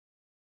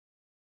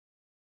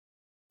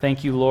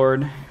Thank you,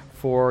 Lord,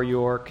 for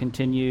your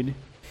continued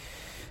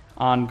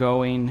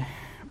ongoing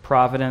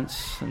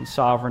providence and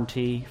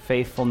sovereignty,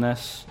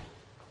 faithfulness,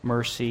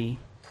 mercy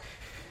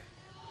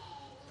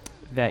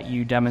that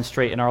you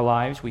demonstrate in our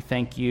lives. We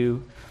thank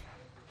you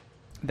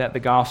that the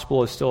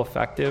gospel is still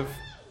effective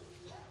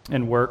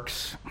and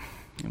works,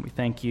 and we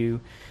thank you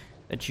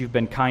that you've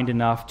been kind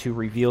enough to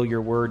reveal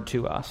your word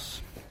to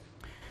us.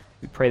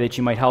 We pray that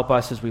you might help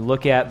us as we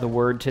look at the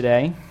word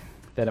today,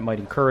 that it might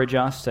encourage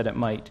us, that it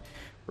might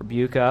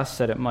rebuke us,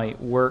 that it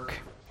might work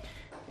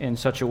in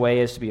such a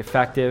way as to be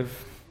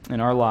effective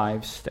in our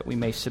lives, that we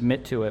may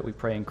submit to it. We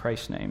pray in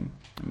Christ's name.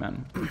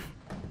 Amen.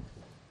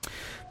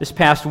 This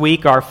past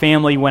week, our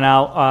family went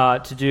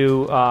out to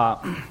do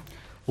a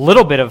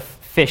little bit of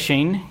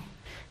fishing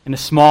in a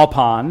small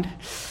pond,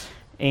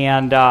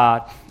 and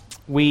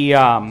we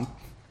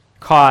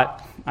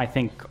caught, I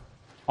think,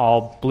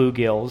 all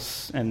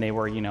bluegills, and they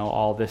were,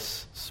 all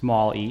this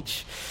small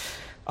each.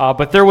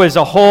 But there was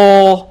a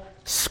whole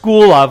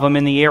school of them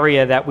in the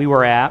area that we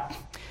were at,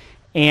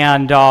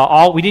 and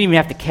we didn't even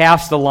have to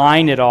cast the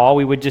line at all.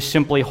 We would just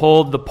simply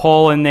hold the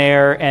pole in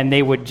there, and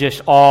they would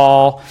just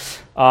all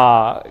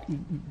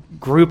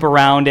group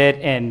around it,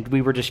 and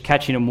we were just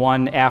catching them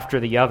one after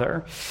the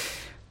other.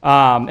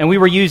 And we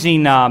were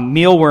using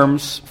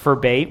mealworms for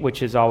bait,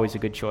 which is always a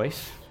good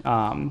choice.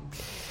 And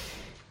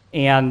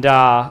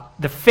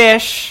the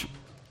fish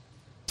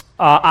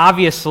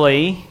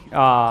obviously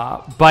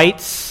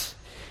bites,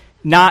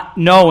 not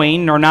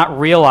knowing or not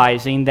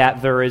realizing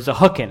that there is a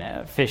hook in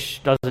it.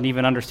 Fish doesn't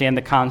even understand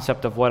the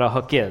concept of what a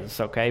hook is,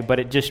 okay? But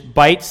it just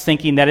bites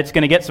thinking that it's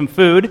going to get some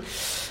food,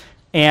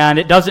 and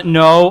it doesn't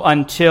know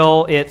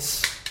until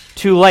it's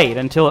too late,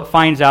 until it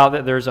finds out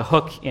that there's a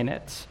hook in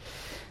it.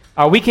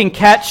 We can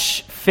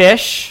catch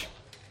fish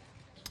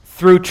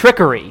through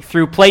trickery,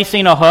 through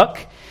placing a hook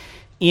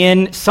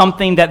in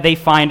something that they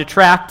find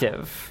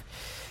attractive.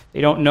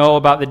 They don't know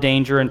about the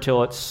danger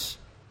until it's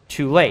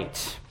too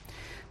late.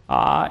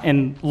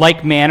 In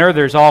like manner,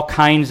 there's all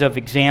kinds of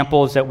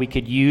examples that we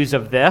could use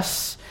of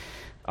this.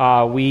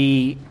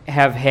 We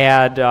have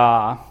had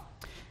an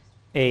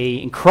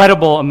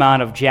incredible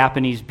amount of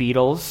Japanese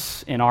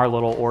beetles in our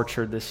little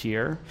orchard this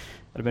year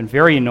that have been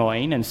very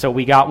annoying, and so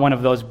we got one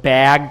of those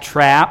bag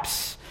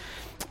traps,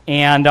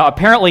 and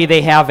apparently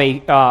they have a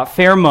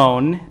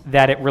pheromone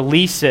that it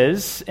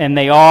releases, and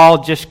they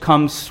all just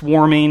come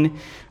swarming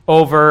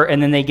over,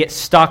 and then they get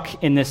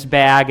stuck in this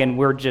bag, and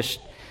we're just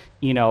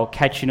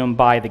catching them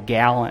by the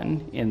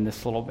gallon in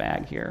this little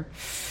bag here.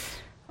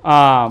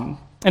 And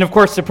of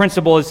course, the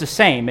principle is the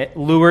same. It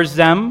lures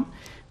them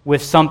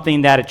with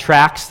something that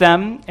attracts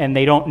them, and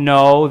they don't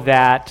know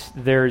that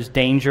there's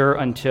danger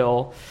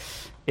until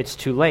it's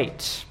too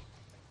late.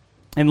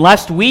 And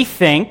lest we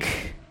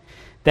think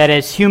that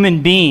as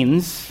human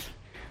beings,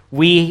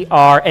 we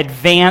are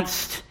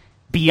advanced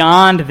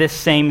beyond this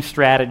same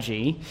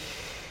strategy,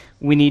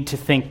 we need to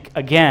think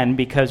again,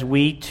 because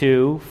we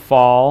too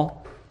fall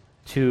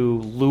to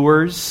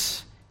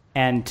lures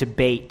and to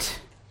bait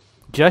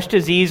just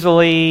as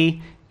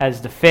easily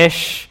as the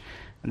fish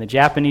and the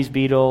Japanese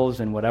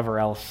beetles and whatever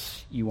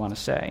else you want to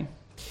say.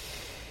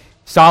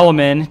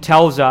 Solomon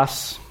tells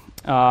us,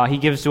 he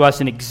gives to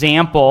us an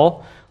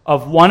example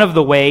of one of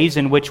the ways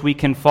in which we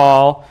can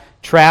fall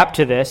trapped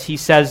to this. He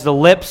says, "The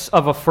lips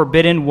of a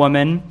forbidden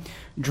woman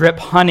drip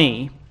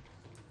honey,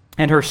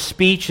 and her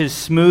speech is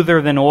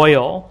smoother than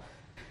oil.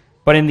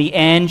 But in the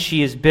end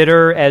she is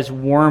bitter as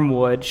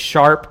wormwood,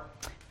 sharp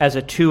as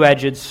a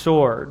two-edged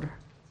sword.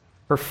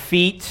 Her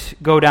feet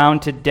go down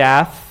to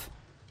death,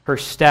 her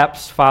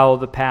steps follow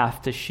the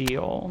path to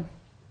Sheol."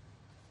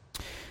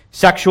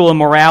 Sexual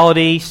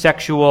immorality,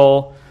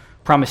 sexual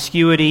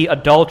promiscuity,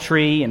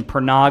 adultery, and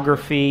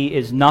pornography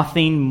is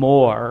nothing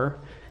more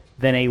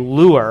than a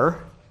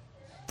lure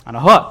on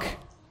a hook.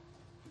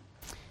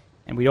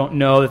 And we don't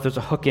know that there's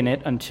a hook in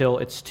it until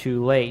it's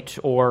too late.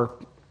 Or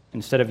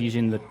instead of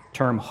using the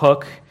term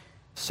hook,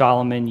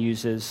 Solomon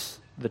uses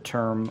the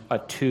term a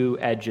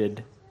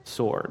two-edged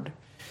sword.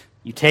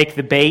 You take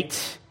the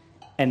bait,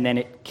 and then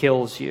it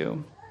kills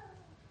you.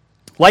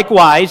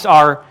 Likewise,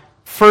 our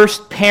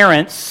first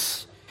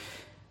parents'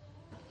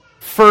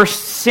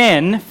 first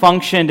sin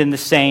functioned in the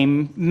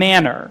same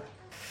manner.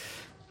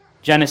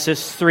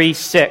 Genesis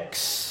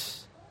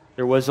 3:6,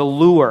 there was a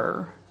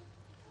lure.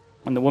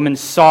 When the woman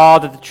saw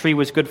that the tree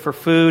was good for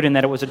food, and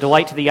that it was a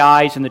delight to the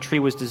eyes, and the tree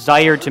was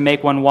desired to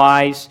make one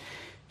wise,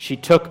 she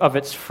took of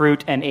its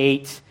fruit and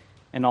ate,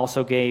 and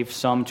also gave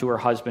some to her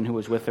husband who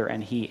was with her,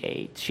 and he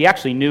ate. She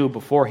actually knew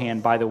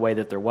beforehand, by the way,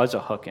 that there was a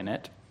hook in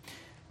it,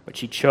 but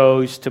she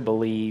chose to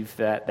believe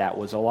that that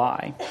was a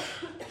lie.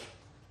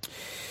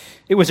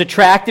 It was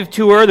attractive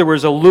to her. There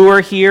was a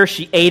lure here.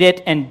 She ate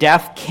it, and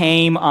death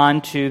came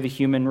onto the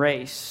human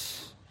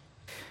race.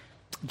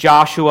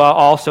 Joshua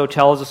also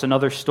tells us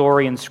another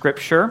story in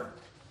Scripture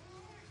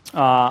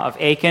of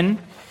Achan,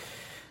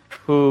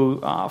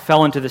 who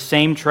fell into the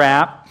same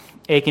trap.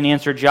 Achan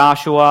answered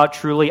Joshua,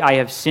 "Truly I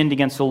have sinned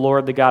against the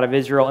Lord, the God of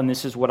Israel, and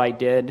this is what I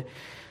did.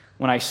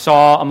 When I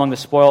saw among the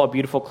spoil a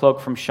beautiful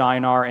cloak from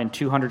Shinar and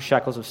 200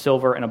 shekels of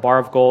silver and a bar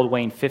of gold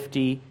weighing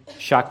 50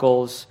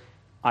 shekels,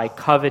 I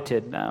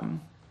coveted them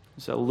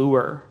as a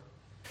lure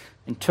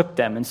and took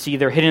them. And see,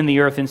 they're hidden in the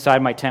earth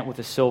inside my tent with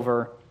the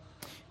silver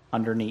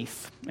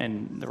underneath.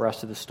 And the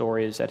rest of the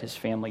story is that his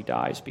family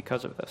dies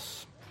because of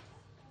this.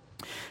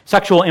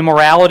 Sexual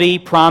immorality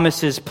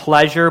promises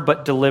pleasure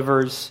but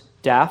delivers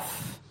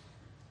death.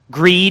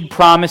 Greed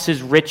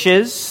promises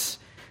riches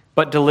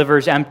but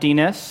delivers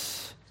emptiness.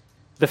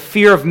 The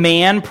fear of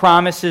man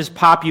promises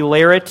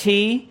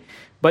popularity,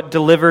 but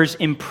delivers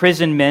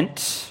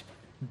imprisonment.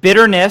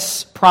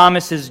 Bitterness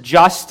promises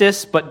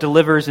justice, but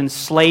delivers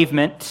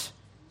enslavement.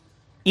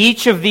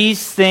 Each of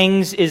these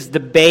things is the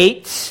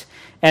bait,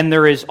 and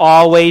there is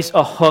always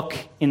a hook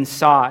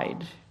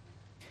inside.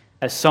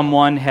 As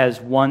someone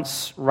has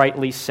once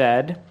rightly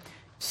said,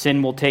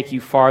 sin will take you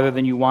farther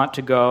than you want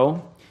to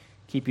go,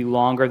 keep you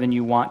longer than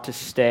you want to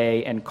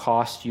stay, and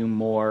cost you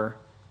more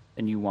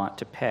than you want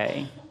to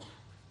pay.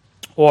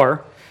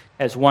 Or,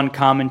 as one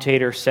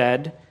commentator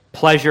said,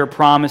 pleasure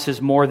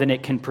promises more than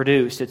it can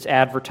produce. Its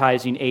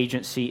advertising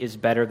agency is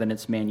better than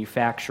its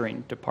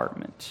manufacturing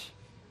department.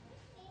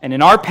 And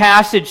in our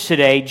passage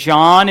today,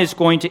 John is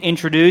going to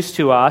introduce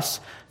to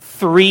us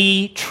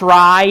 3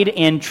 tried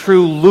and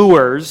true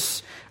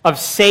lures of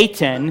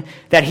Satan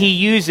that he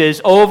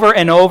uses over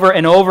and over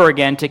and over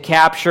again to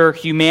capture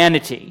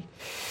humanity.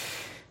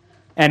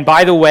 And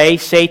by the way,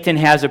 Satan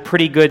has a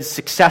pretty good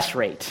success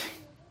rate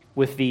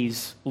with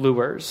these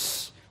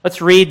lures. Let's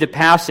read the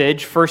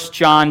passage, 1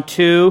 John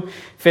 2,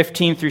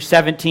 15 through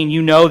 17.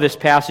 You know this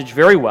passage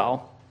very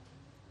well.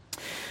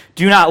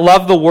 Do not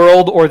love the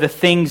world or the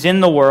things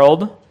in the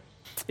world.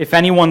 If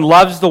anyone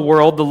loves the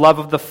world, the love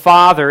of the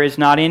Father is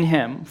not in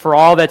him. For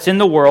all that's in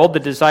the world, the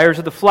desires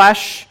of the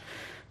flesh,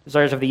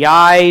 desires of the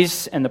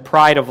eyes, and the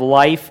pride of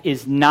life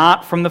is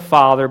not from the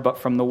Father, but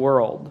from the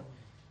world.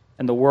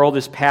 And the world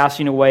is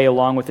passing away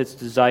along with its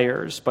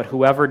desires, but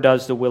whoever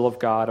does the will of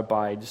God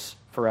abides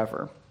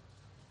forever.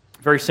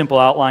 Very simple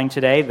outline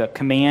today, the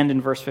command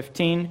in verse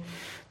 15,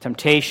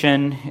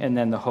 temptation, and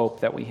then the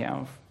hope that we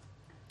have.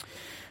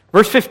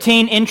 Verse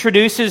 15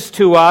 introduces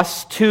to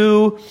us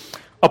 2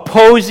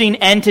 opposing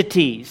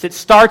entities. It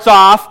starts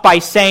off by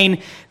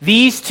saying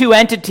these 2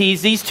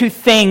 entities, these 2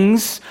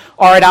 things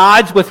are at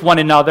odds with one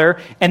another,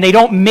 and they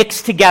don't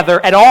mix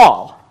together at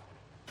all.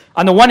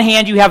 On the one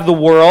hand, you have the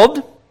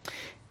world.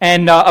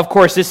 And, of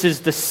course, this is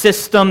the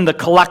system, the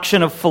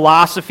collection of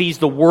philosophies,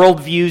 the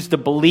worldviews, the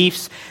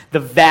beliefs, the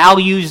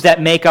values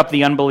that make up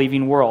the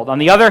unbelieving world. On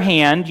the other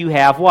hand, you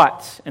have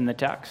what in the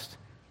text?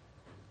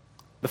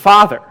 The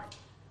Father.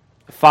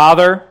 The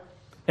Father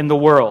and the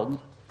world.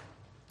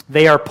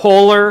 They are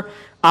polar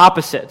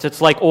opposites.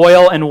 It's like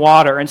oil and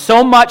water. And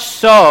so much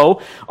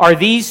so are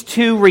these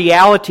 2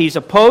 realities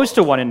opposed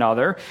to one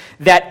another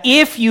that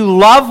if you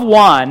love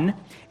one,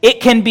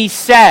 it can be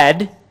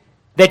said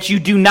that you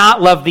do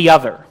not love the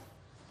other.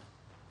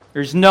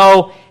 There's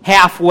no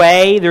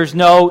halfway. There's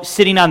no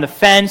sitting on the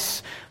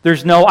fence.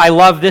 There's no, I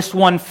love this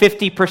one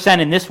 50%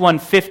 and this one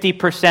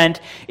 50%.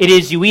 It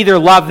is you either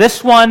love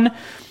this one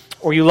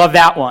or you love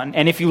that one.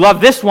 And if you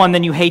love this one,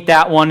 then you hate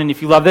that one. And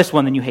if you love this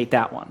one, then you hate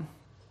that one.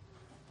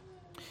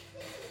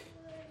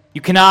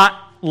 You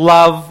cannot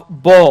love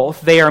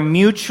both. They are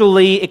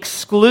mutually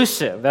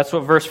exclusive. That's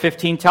what verse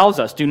 15 tells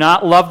us. Do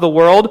not love the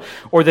world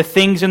or the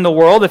things in the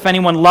world. If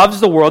anyone loves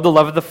the world, the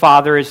love of the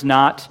Father is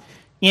not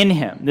in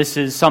him. This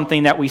is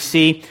something that we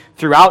see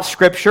throughout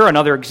Scripture.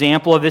 Another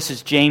example of this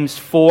is James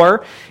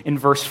 4. In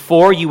verse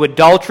 4, you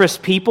adulterous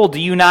people, do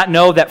you not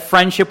know that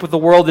friendship with the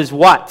world is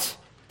what?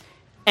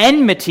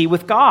 Enmity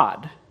with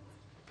God.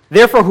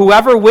 Therefore,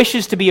 whoever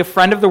wishes to be a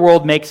friend of the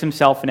world makes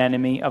himself an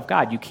enemy of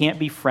God. You can't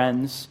be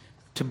friends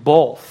to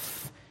both.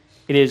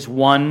 It is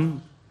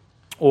one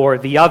or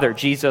the other.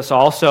 Jesus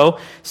also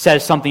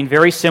says something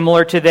very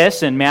similar to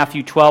this in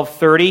Matthew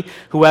 12:30.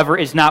 Whoever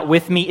is not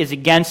with me is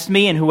against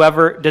me, and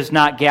whoever does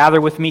not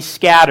gather with me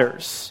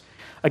scatters.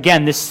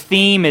 Again, this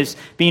theme is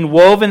being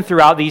woven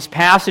throughout these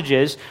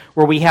passages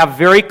where we have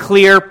very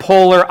clear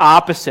polar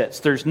opposites.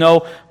 There's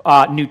no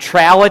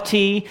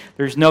neutrality.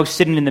 There's no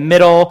sitting in the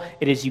middle.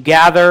 It is you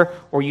gather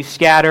or you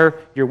scatter.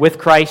 You're with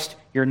Christ.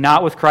 You're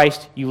not with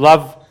Christ. You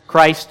love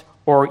Christ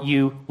or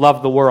you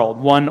love the world,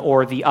 one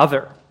or the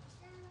other.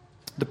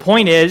 The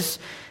point is,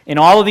 in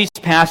all of these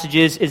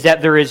passages, is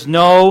that there is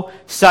no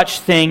such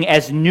thing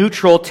as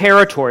neutral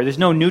territory. There's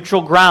no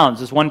neutral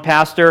grounds. As one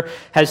pastor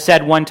has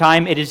said one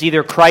time, it is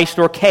either Christ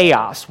or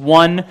chaos,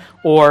 one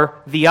or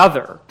the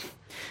other.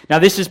 Now,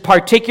 this is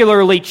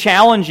particularly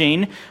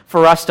challenging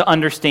for us to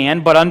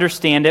understand, but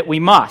understand it we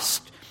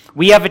must.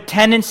 We have a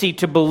tendency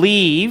to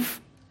believe,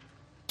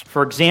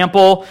 for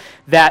example,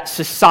 that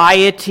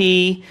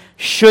society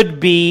should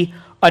be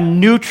a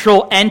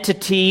neutral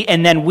entity,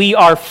 and then we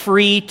are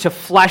free to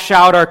flesh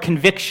out our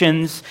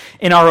convictions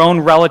in our own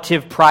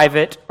relative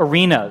private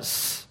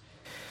arenas.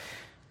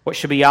 What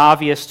should be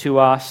obvious to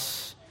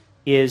us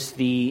is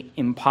the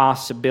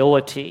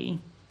impossibility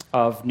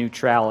of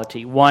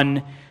neutrality.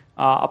 One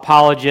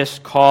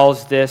apologist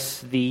calls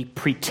this the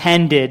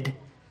pretended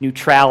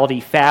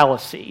neutrality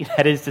fallacy.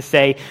 That is to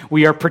say,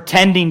 we are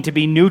pretending to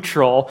be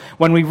neutral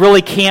when we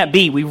really can't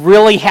be. We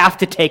really have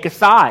to take a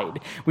side.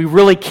 We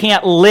really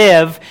can't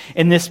live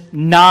in this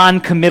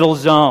non-committal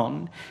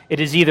zone. It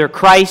is either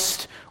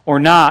Christ or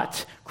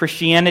not,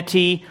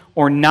 Christianity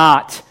or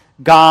not,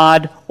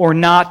 God or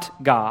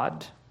not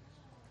God.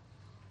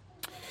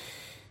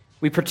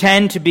 We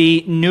pretend to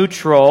be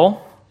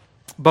neutral,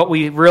 but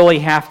we really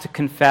have to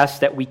confess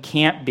that we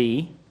can't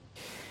be.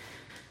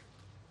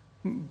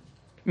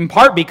 In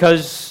part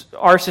because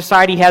our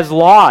society has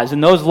laws,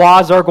 and those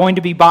laws are going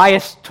to be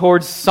biased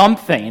towards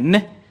something.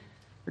 They're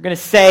going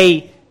to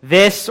say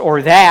this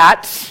or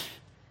that,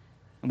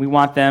 and we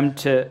want them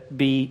to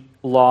be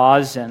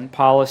laws and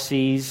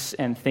policies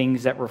and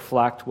things that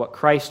reflect what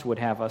Christ would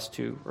have us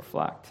to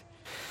reflect.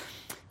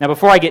 Now,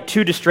 before I get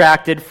too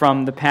distracted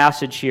from the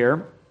passage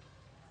here,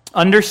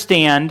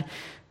 understand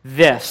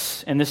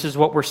this, and this is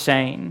what we're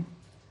saying.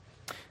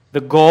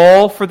 The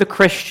goal for the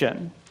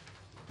Christian,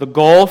 the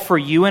goal for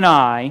you and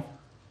I,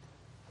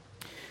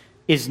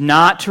 is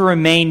not to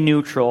remain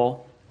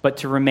neutral, but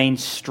to remain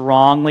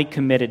strongly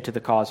committed to the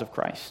cause of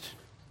Christ.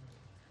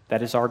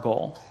 That is our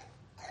goal.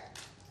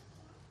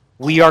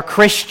 We are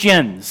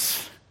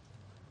Christians.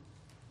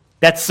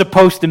 That's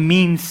supposed to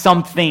mean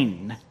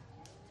something.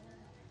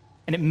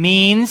 And it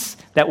means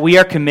that we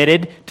are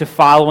committed to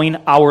following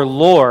our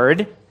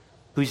Lord,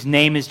 whose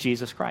name is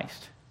Jesus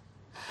Christ.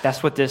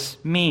 That's what this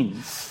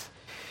means.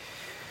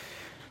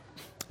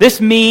 This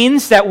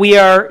means that we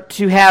are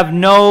to have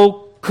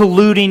no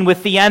colluding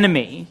with the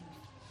enemy.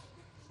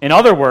 In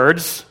other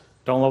words,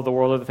 don't love the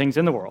world or the things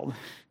in the world.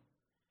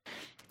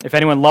 If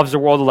anyone loves the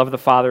world, the love of the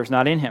Father is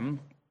not in him.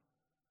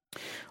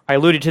 I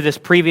alluded to this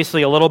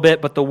previously a little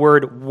bit, but the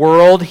word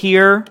world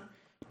here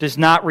does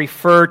not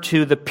refer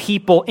to the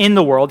people in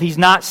the world. He's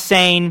not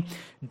saying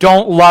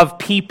don't love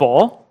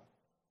people.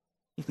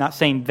 He's not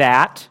saying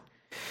that.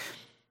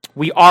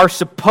 We are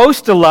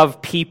supposed to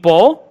love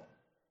people.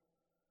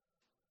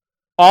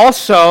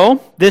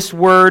 Also, this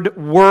word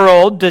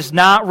world does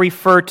not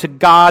refer to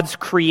God's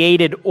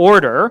created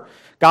order.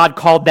 God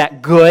called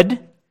that good.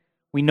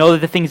 We know that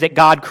the things that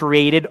God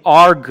created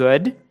are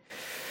good.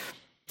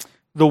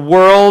 The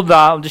world,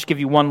 I'll just give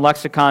you one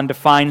lexicon,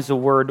 defines the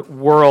word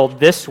world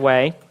this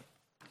way.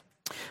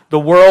 The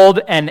world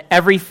and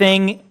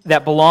everything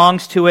that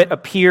belongs to it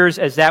appears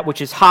as that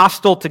which is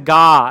hostile to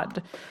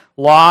God,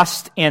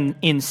 lost and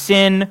in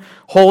sin,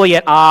 wholly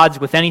at odds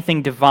with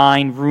anything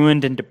divine,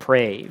 ruined and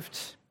depraved.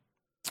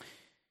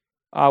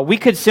 We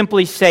could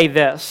simply say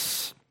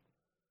this: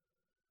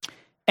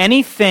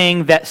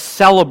 anything that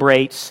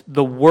celebrates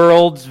the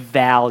world's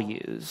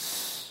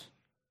values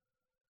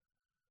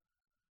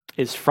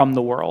is from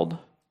the world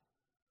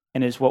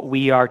and is what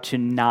we are to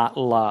not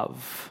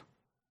love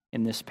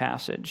in this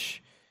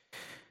passage.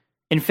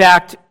 In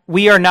fact,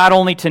 we are not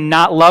only to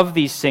not love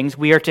these things,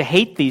 we are to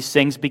hate these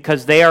things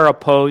because they are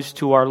opposed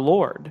to our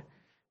Lord.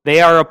 They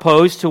are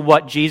opposed to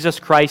what Jesus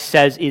Christ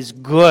says is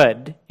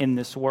good in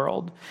this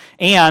world.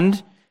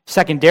 And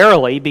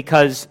secondarily,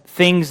 because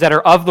things that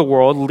are of the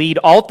world lead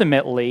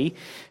ultimately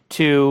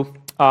to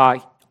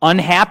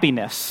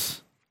unhappiness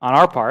on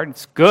our part.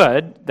 It's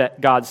good that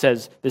God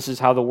says this is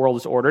how the world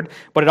is ordered,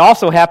 but it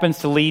also happens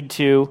to lead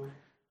to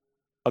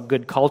a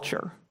good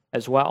culture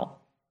as well.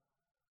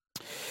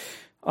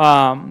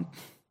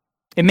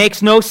 It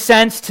makes no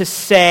sense to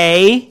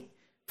say,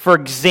 for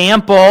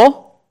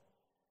example,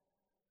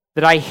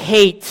 that I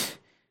hate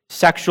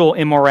sexual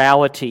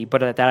immorality,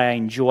 but that I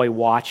enjoy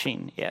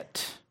watching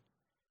it.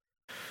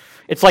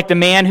 It's like the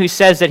man who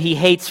says that he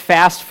hates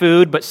fast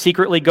food, but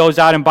secretly goes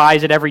out and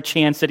buys it every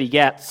chance that he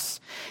gets.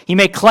 He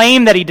may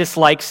claim that he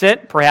dislikes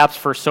it, perhaps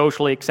for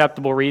socially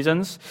acceptable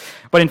reasons,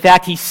 but in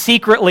fact he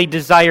secretly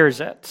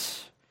desires it.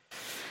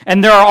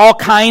 And there are all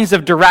kinds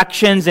of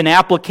directions and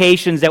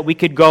applications that we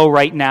could go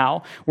right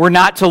now. We're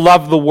not to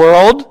love the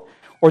world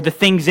or the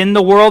things in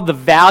the world, the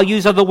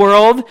values of the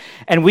world,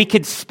 and we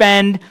could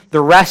spend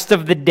the rest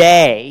of the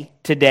day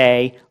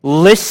today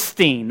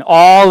listing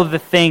all of the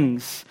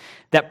things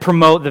that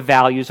promote the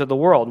values of the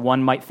world.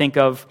 One might think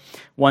of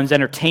one's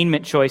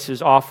entertainment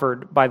choices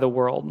offered by the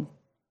world.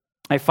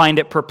 I find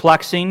it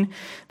perplexing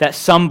that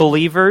some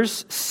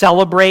believers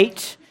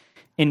celebrate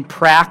in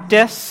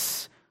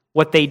practice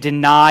what they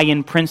deny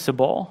in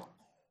principle.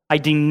 I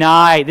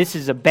deny this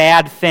is a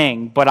bad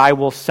thing, but I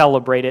will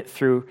celebrate it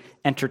through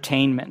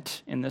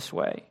entertainment in this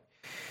way.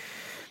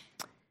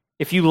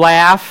 If you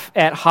laugh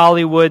at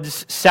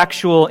Hollywood's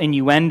sexual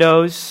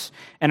innuendos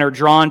and are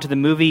drawn to the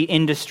movie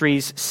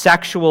industry's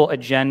sexual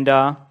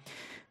agenda,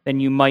 then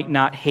you might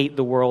not hate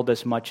the world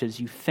as much as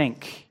you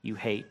think you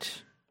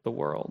hate the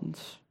world.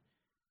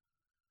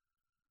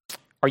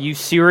 Are you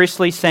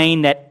seriously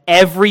saying that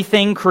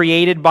everything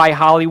created by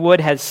Hollywood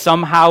has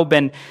somehow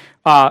been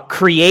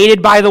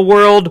created by the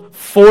world,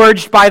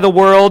 forged by the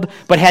world,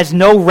 but has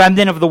no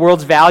remnant of the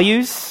world's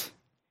values?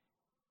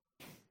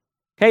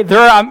 Okay,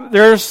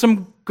 there are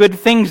some good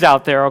things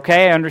out there,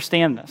 okay? I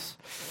understand this.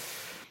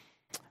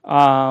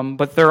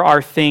 But there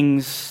are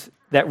things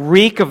that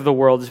reek of the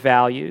world's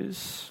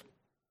values.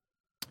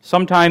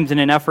 Sometimes in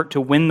an effort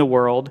to win the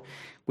world,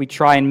 we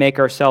try and make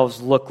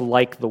ourselves look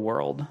like the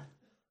world. We're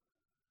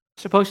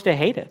supposed to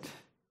hate it,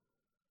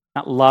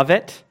 not love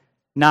it,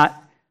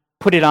 not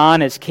put it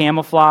on as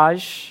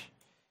camouflage.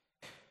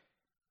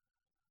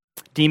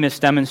 Demas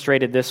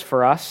demonstrated this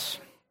for us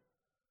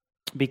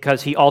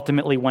because he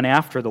ultimately went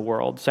after the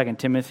world. 2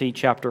 Timothy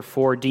chapter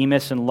 4,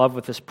 Demas, in love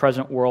with this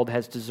present world,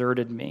 has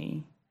deserted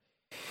me.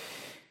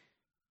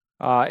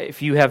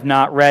 If you have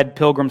not read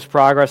Pilgrim's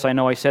Progress, I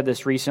know I said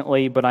this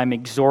recently, but I'm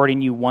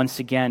exhorting you once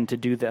again to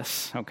do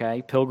this,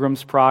 okay?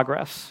 Pilgrim's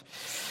Progress.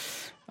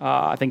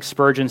 I think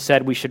Spurgeon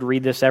said we should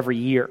read this every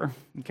year,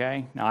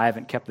 okay? Now, I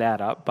haven't kept that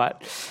up,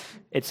 but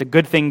it's a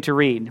good thing to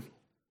read.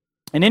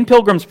 And in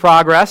Pilgrim's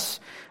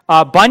Progress,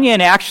 Bunyan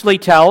actually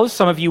tells,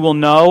 some of you will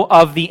know,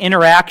 of the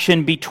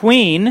interaction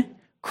between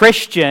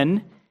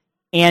Christian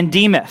and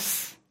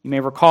Demas. You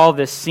may recall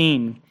this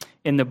scene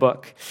in the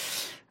book.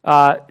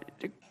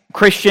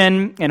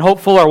 Christian and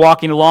Hopeful are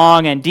walking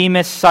along, and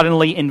Demas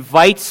suddenly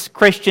invites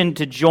Christian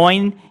to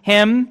join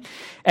him.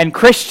 And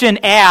Christian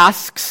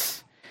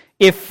asks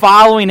if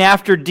following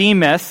after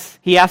Demas,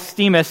 he asks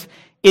Demas,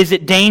 is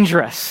it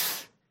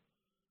dangerous?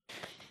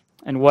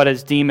 And what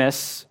does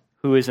Demas,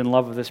 who is in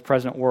love with this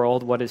present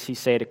world, what does he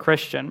say to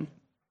Christian?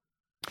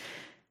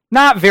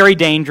 Not very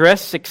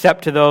dangerous,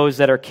 except to those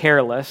that are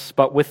careless,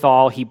 but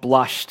withal he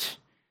blushed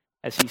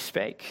as he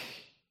spake.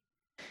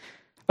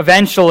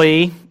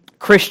 Eventually,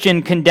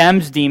 Christian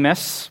condemns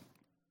Demas,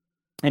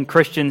 and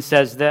Christian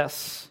says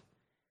this,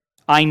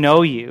 I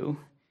know you.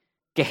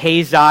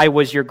 Gehazi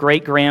was your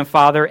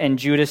great-grandfather, and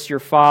Judas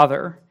your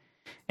father,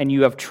 and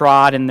you have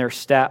trod in their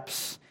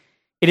steps.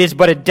 It is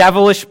but a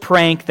devilish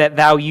prank that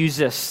thou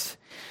usest.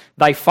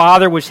 Thy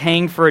father was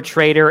hanged for a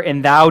traitor,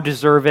 and thou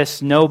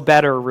deservest no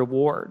better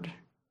reward.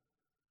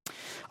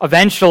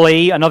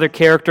 Eventually, another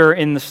character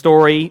in the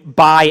story,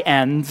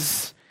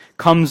 By-Ends,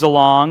 comes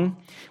along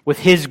with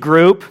his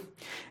group,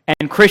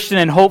 and Christian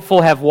and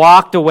Hopeful have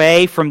walked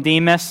away from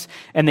Demas,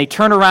 and they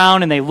turn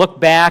around and they look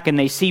back and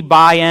they see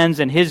By-Ends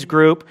and his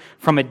group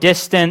from a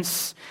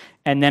distance,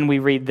 and then we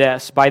read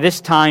this. By this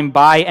time,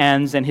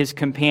 By-Ends and his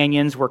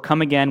companions were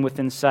come again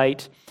within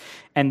sight,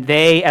 and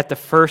they at the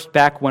first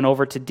beck went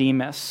over to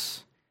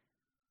Demas.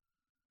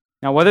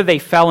 Now, whether they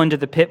fell into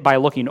the pit by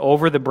looking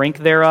over the brink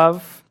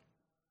thereof,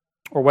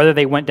 or whether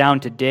they went down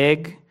to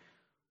dig,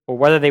 or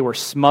whether they were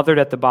smothered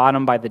at the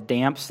bottom by the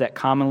damps that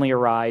commonly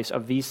arise,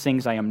 of these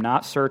things I am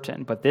not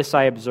certain, but this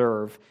I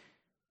observe,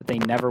 that they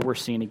never were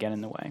seen again in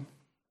the way.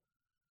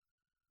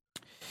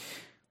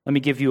 Let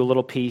me give you a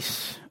little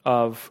piece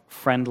of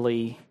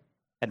friendly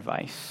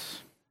advice.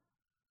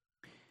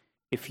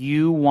 If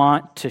you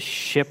want to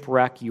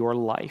shipwreck your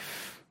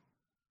life,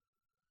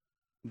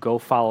 go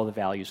follow the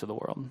values of the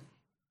world.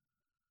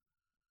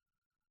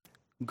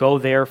 Go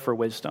there for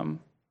wisdom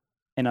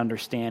and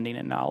understanding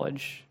and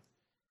knowledge.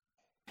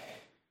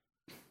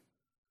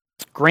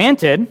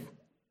 Granted,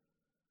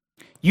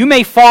 you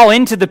may fall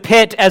into the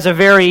pit as a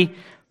very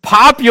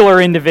popular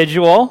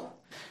individual.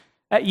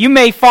 You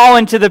may fall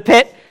into the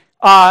pit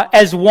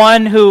as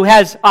one who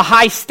has a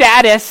high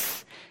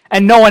status,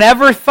 and no one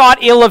ever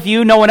thought ill of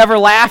you, no one ever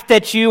laughed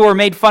at you or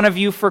made fun of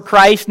you for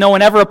Christ, no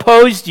one ever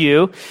opposed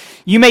you.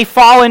 You may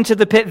fall into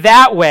the pit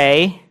that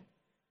way,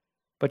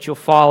 but you'll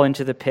fall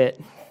into the pit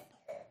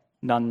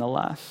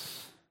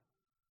nonetheless.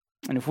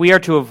 And if we are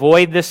to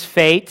avoid this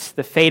fate,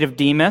 the fate of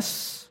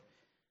Demas,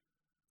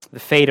 the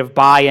fate of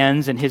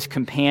By-Ends and his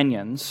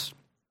companions,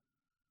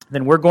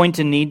 then we're going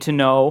to need to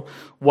know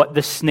what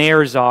the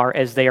snares are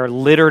as they are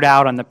littered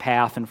out on the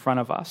path in front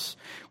of us.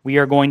 We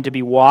are going to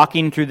be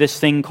walking through this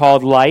thing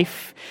called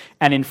life,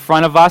 and in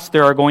front of us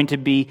there are going to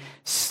be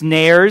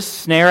snares,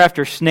 snare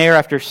after snare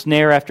after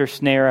snare after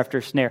snare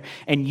after snare.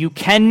 And you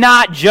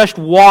cannot just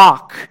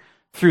walk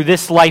through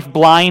this life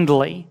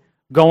blindly,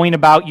 going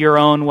about your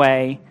own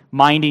way,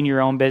 minding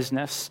your own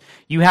business.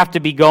 You have to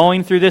be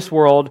going through this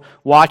world,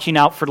 watching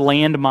out for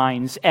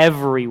landmines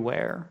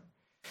everywhere.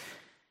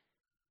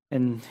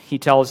 And he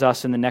tells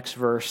us in the next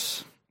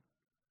verse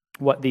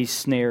what these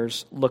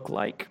snares look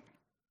like.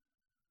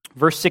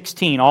 Verse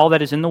 16, all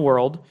that is in the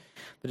world,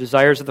 the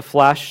desires of the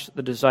flesh,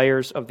 the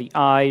desires of the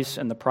eyes,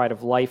 and the pride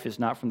of life is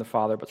not from the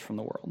Father, but from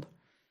the world.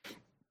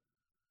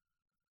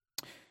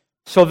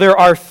 So there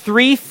are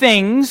three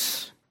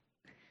things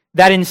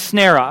that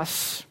ensnare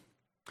us.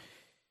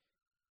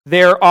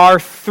 There are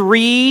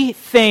three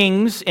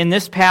things in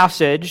this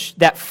passage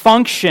that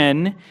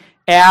function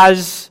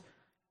as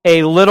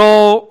a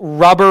little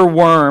rubber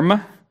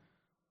worm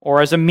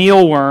or as a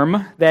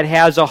mealworm that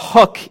has a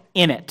hook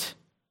in it.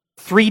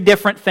 Three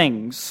different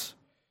things.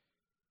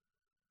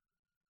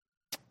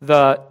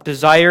 The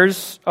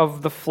desires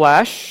of the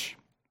flesh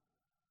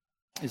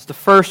is the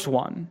first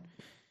one.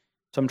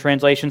 Some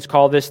translations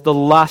call this the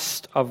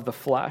lust of the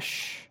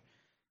flesh.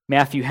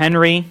 Matthew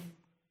Henry,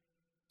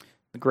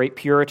 the great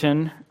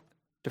Puritan,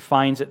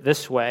 defines it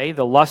this way.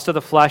 The lust of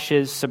the flesh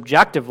is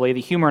subjectively the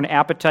humor and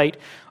appetite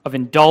of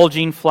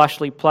indulging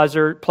fleshly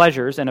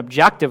pleasures, and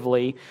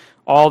objectively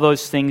all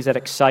those things that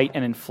excite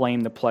and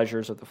inflame the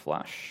pleasures of the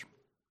flesh.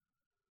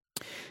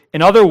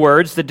 In other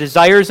words, the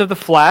desires of the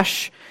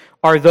flesh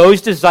are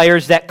those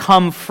desires that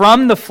come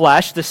from the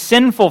flesh, the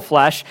sinful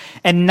flesh,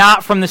 and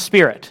not from the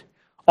Spirit.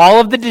 All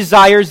of the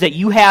desires that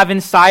you have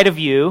inside of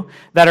you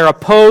that are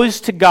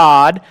opposed to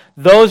God,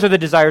 those are the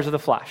desires of the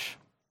flesh.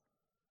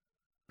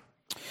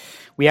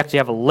 We actually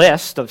have a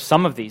list of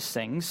some of these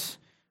things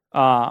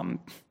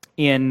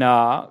in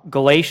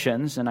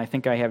Galatians, and I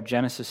think I have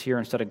Genesis here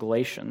instead of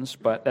Galatians,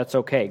 but that's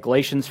okay.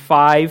 Galatians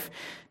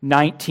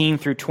 5:19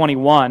 through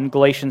 21.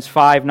 Galatians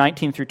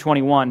 5:19 through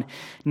 21.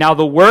 Now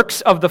the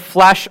works of the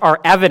flesh are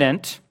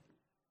evident: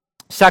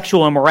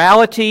 sexual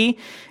immorality,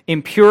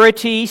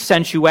 impurity,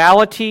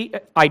 sensuality,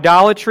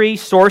 idolatry,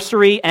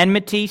 sorcery,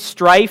 enmity,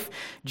 strife,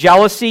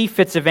 jealousy,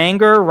 fits of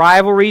anger,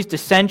 rivalries,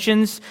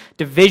 dissensions,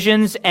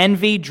 divisions,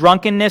 envy,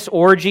 drunkenness,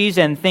 orgies,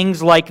 and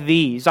things like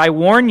these. I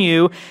warn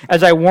you,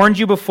 as I warned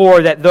you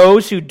before, that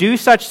those who do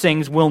such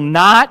things will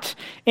not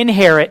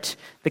inherit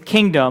the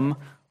kingdom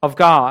of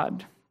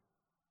God.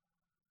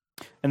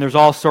 And there's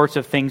all sorts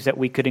of things that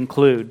we could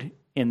include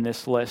in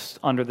this list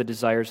under the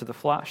desires of the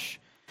flesh.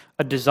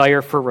 A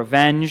desire for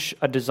revenge,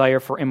 a desire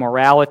for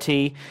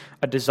immorality,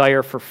 a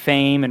desire for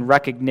fame and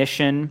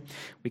recognition.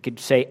 We could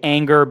say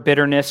anger,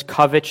 bitterness,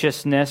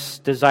 covetousness,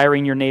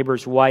 desiring your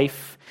neighbor's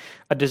wife,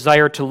 a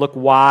desire to look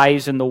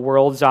wise in the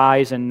world's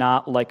eyes and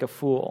not like a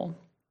fool.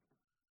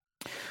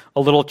 A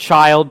little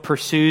child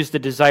pursues the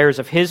desires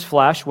of his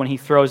flesh when he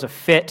throws a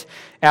fit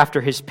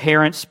after his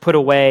parents put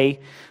away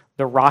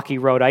the Rocky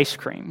Road ice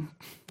cream.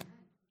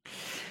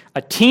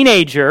 A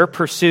teenager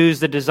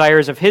pursues the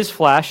desires of his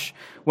flesh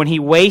when he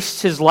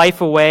wastes his life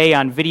away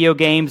on video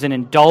games and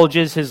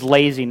indulges his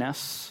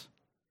laziness.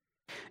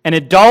 An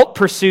adult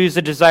pursues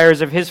the desires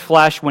of his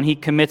flesh when he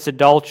commits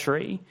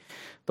adultery.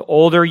 The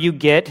older you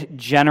get,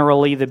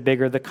 generally the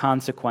bigger the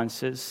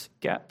consequences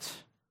get.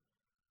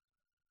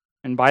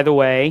 And by the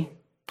way,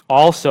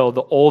 also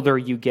the older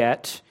you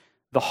get,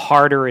 the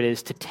harder it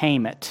is to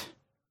tame it.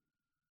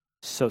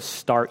 So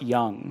start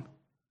young.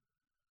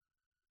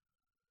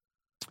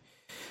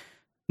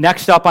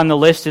 Next up on the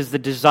list is the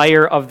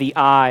desire of the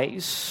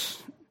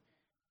eyes.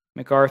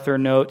 MacArthur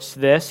notes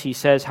this. He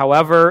says,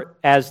 however,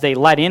 as they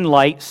let in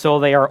light, so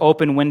they are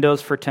open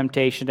windows for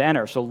temptation to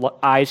enter. So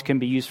eyes can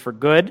be used for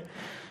good,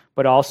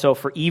 but also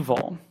for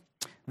evil.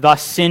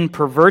 Thus, sin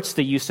perverts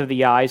the use of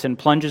the eyes and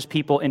plunges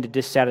people into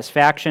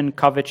dissatisfaction,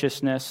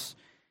 covetousness,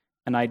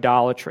 and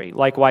idolatry.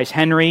 Likewise,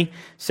 Henry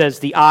says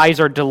the eyes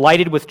are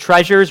delighted with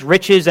treasures,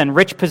 riches, and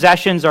rich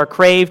possessions are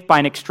craved by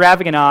an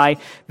extravagant eye.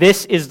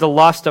 This is the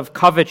lust of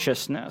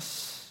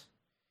covetousness.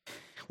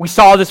 We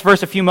saw this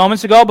verse a few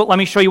moments ago, but let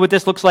me show you what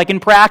this looks like in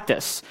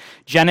practice.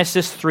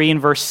 Genesis 3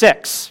 and verse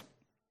 6.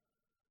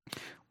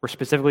 We're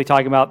specifically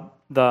talking about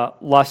the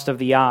lust of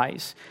the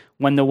eyes.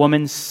 When the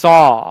woman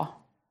saw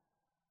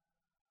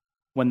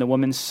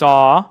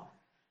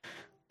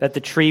that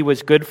the tree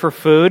was good for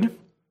food,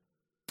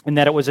 and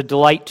that it was a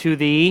delight to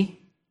the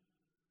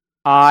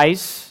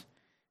eyes,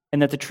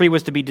 and that the tree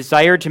was to be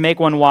desired to make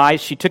one wise,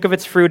 she took of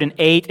its fruit and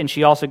ate, and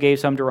she also gave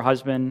some to her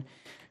husband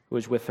who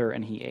was with her,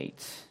 and he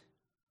ate.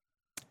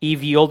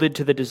 Eve yielded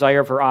to the desire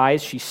of her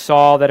eyes. She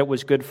saw that it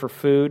was good for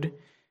food.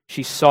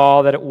 She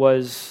saw that it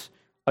was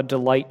a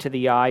delight to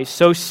the eyes.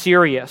 So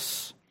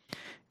serious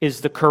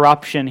is the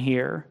corruption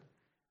here,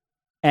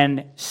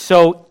 and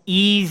so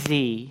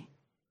easy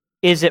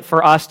is it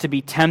for us to be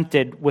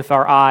tempted with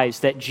our eyes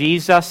that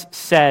Jesus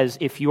says,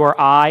 if your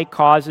eye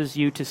causes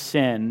you to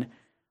sin,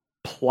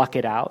 pluck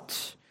it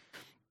out.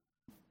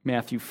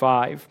 Matthew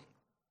 5.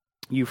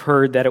 You've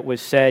heard that it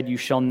was said, you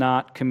shall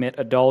not commit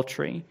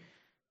adultery.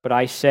 But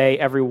I say,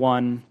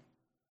 everyone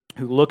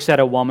who looks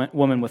at a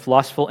woman with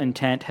lustful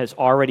intent has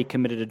already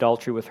committed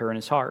adultery with her in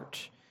his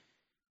heart.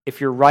 If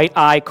your right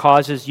eye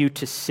causes you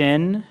to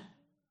sin,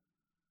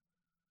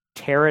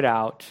 tear it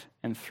out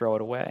and throw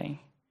it away.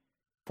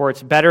 For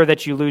it's better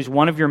that you lose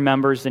one of your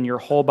members than your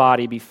whole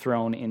body be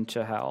thrown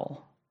into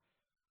hell.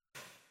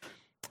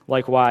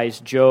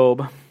 Likewise,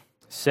 Job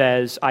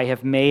says, I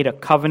have made a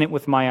covenant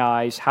with my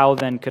eyes. How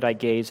then could I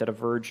gaze at a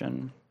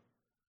virgin?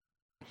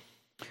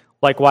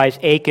 Likewise,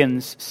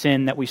 Achan's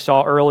sin that we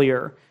saw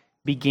earlier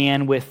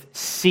began with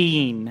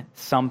seeing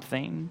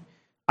something.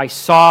 I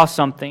saw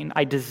something.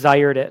 I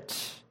desired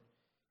it.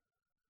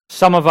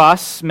 Some of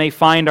us may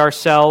find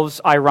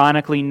ourselves,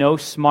 ironically, no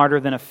smarter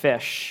than a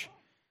fish,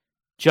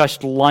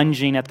 just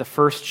lunging at the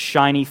first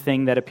shiny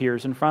thing that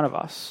appears in front of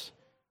us.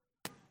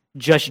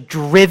 Just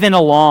driven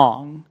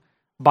along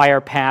by our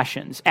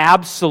passions.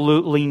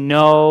 Absolutely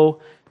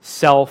no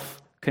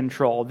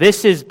self-control.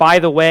 This is, by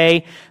the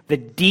way, the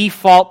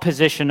default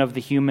position of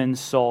the human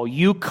soul.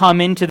 You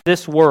come into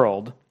this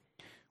world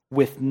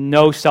with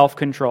no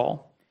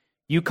self-control.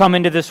 You come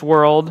into this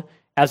world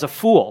as a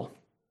fool.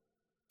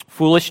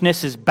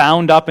 Foolishness is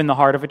bound up in the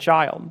heart of a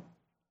child.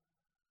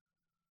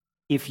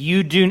 If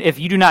you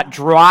do not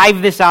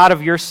drive this out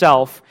of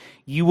yourself,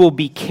 you will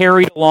be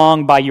carried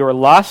along by your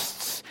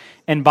lusts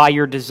and by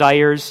your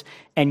desires,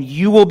 and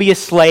you will be a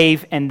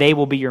slave, and they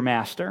will be your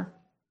master.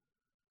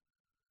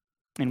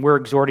 And we're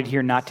exhorted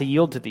here not to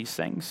yield to these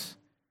things.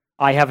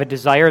 I have a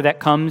desire that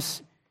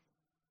comes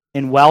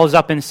and wells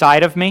up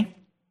inside of me.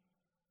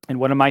 And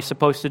what am I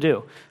supposed to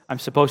do? I'm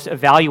supposed to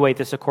evaluate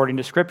this according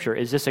to Scripture.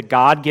 Is this a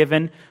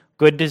God-given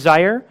good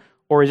desire,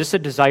 or is this a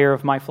desire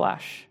of my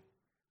flesh?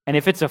 And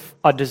if it's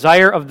a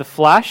desire of the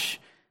flesh,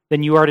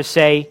 then you are to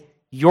say,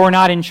 you're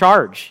not in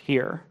charge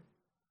here.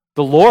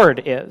 The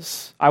Lord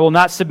is. I will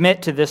not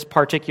submit to this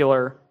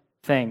particular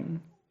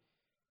thing.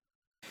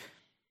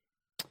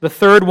 The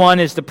third one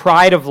is the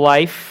pride of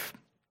life.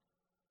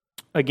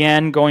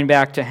 Again, going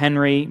back to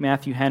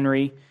Matthew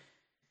Henry,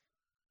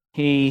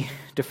 he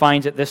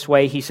defines it this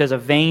way. He says, a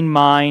vain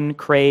mind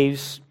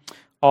craves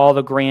all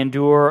the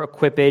grandeur,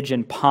 equipage,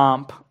 and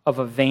pomp of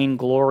a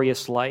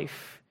vainglorious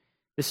life.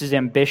 This is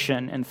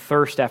ambition and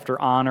thirst after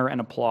honor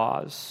and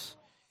applause.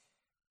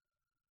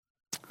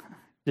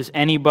 Does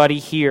anybody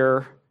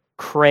here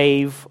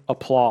crave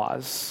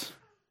applause?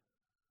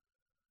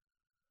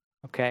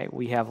 Okay,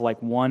 we have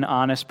like one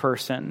honest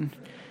person.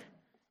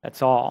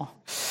 That's all.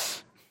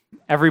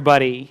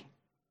 Everybody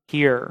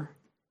here,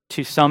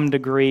 to some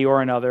degree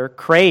or another,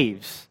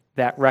 craves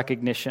that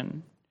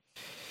recognition.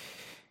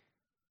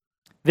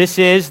 This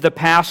is the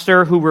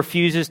pastor who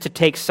refuses to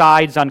take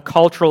sides on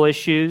cultural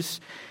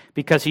issues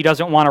because he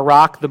doesn't want to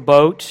rock the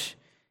boat.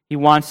 He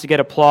wants to get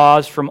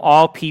applause from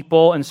all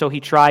people, and so he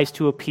tries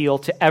to appeal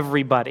to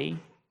everybody.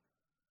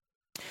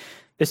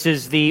 This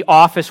is the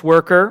office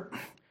worker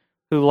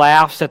who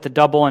laughs at the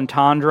double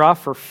entendre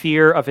for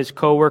fear of his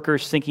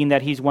coworkers thinking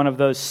that he's one of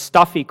those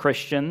stuffy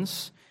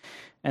Christians,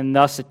 and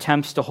thus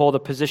attempts to hold a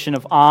position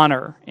of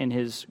honor in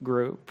his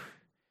group.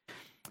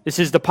 This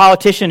is the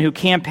politician who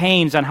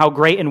campaigns on how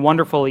great and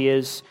wonderful he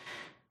is,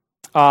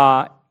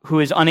 who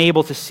is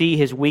unable to see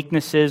his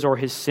weaknesses or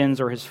his sins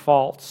or his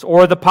faults.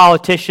 Or the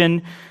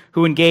politician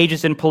who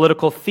engages in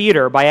political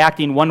theater by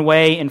acting one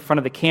way in front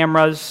of the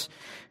cameras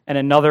and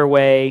another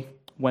way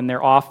when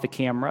they're off the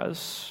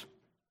cameras.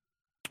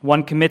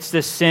 One commits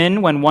this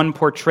sin when one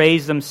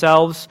portrays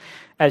themselves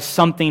as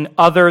something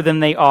other than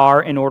they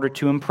are in order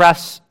to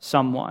impress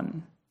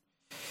someone.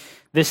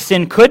 This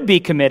sin could be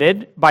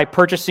committed by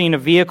purchasing a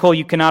vehicle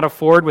you cannot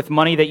afford with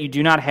money that you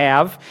do not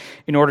have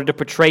in order to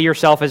portray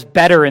yourself as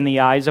better in the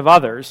eyes of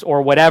others,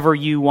 or whatever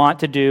you want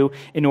to do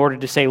in order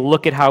to say,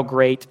 look at how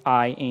great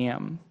I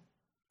am.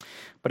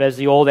 But as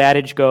the old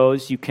adage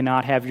goes, you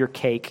cannot have your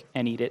cake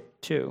and eat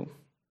it too.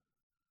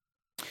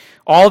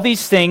 All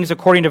these things,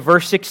 according to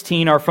verse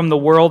 16, are from the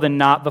world and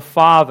not the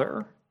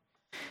Father.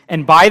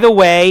 And by the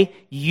way,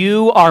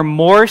 you are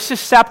more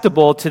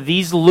susceptible to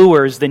these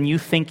lures than you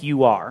think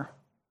you are.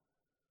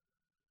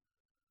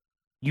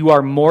 You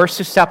are more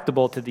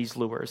susceptible to these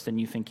lures than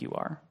you think you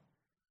are.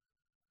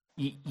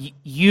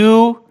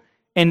 You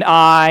and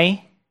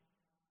I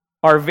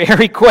are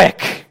very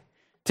quick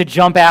to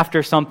jump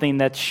after something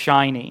that's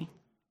shiny.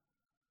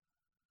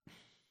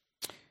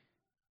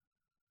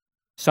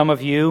 Some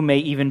of you may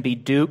even be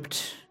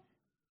duped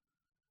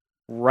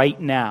right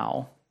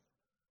now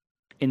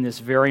in this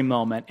very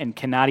moment and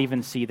cannot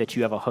even see that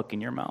you have a hook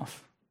in your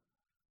mouth.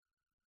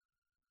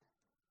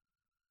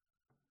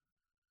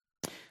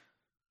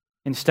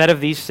 Instead of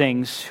these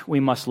things, we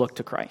must look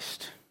to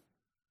Christ.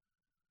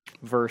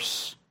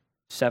 Verse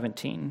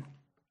 17.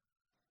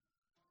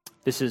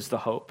 This is the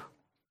hope.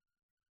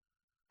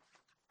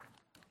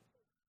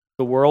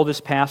 The world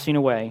is passing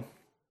away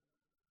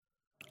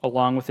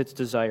along with its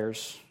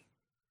desires,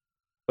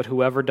 but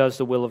whoever does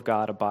the will of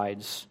God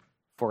abides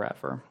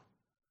forever.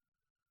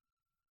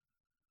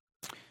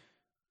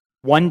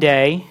 One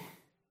day,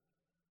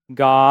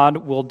 God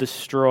will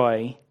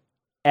destroy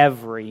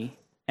every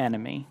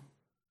enemy.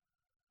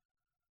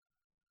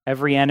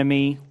 Every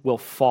enemy will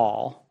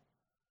fall,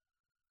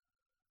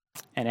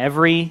 and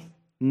every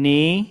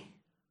knee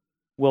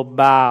will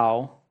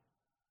bow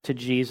to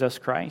Jesus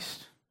Christ.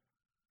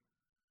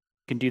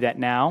 You can do that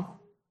now,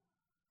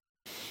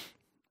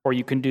 or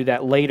you can do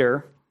that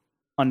later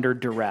under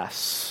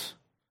duress,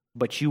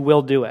 but you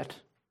will do it.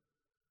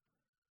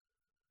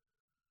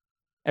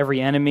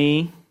 Every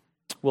enemy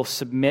will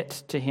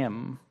submit to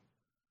him.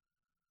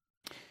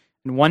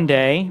 And one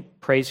day,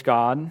 praise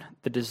God,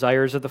 the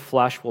desires of the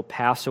flesh will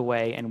pass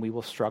away and we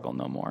will struggle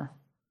no more.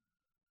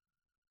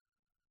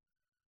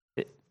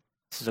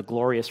 This is a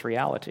glorious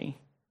reality.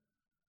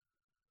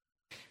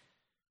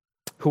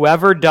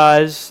 Whoever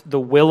does the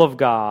will of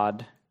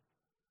God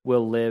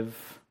will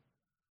live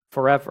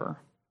forever.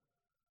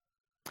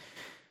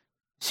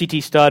 C.T.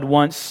 Studd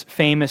once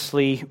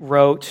famously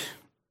wrote,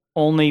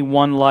 "Only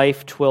one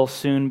life 'twill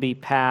soon be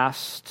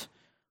past,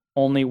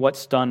 only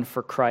what's done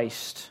for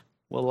Christ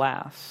will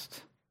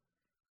last."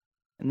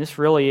 And this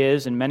really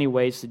is, in many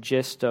ways, the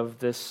gist of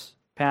this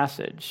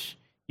passage.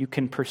 You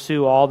can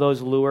pursue all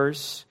those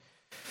lures,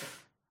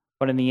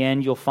 but in the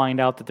end, you'll find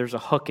out that there's a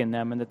hook in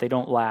them and that they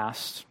don't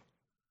last.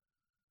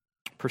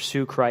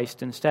 Pursue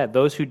Christ instead.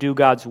 Those who do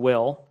God's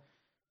will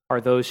are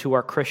those who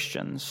are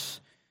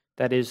Christians.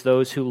 That is,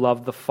 those who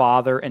love the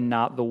Father and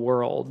not the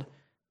world.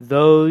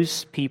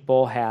 Those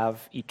people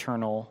have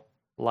eternal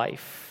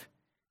life.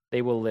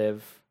 They will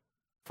live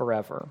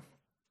forever.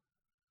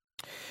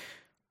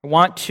 I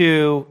want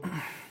to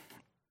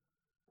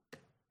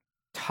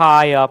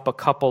tie up a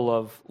couple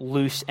of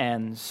loose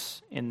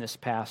ends in this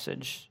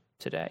passage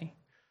today.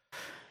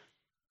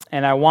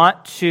 And I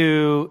want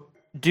to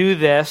do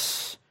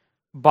this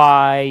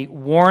by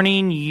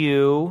warning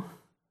you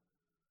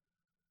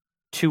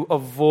to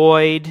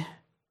avoid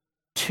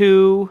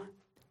two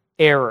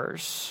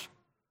errors.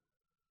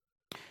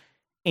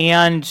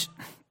 And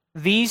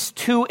these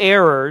two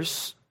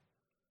errors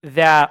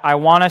that I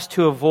want us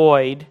to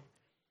avoid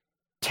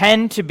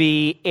tend to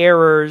be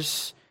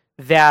errors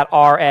that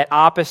are at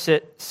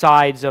opposite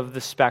sides of the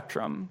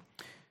spectrum.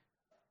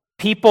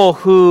 People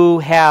who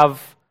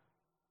have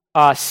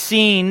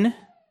seen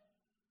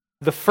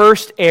the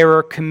first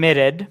error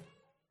committed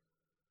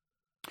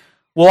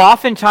will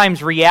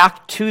oftentimes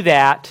react to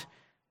that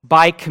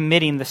by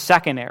committing the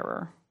second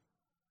error.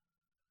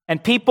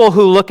 And people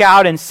who look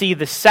out and see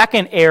the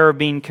second error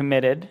being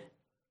committed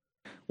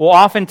will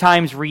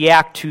oftentimes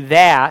react to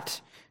that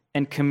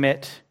and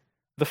commit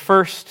the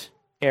first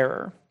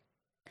error.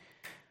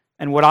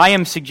 And what I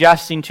am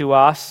suggesting to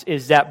us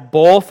is that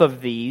both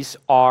of these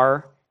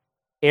are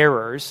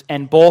errors,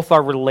 and both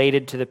are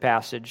related to the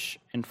passage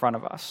in front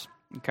of us.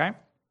 Okay?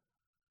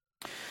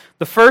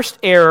 The first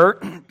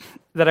error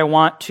that I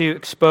want to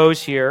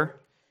expose here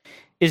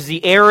is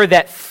the error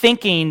that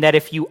thinking that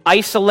if you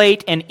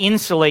isolate and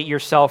insulate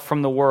yourself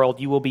from the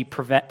world, you will be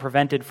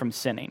prevented from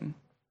sinning.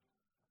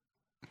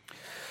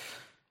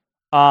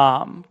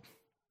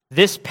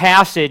 This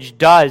passage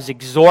does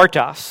exhort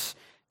us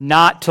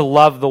not to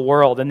love the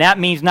world, and that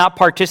means not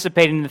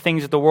participating in the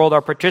things that the world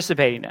are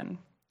participating in.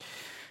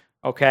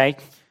 Okay?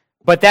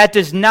 But that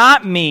does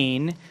not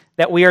mean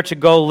that we are to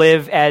go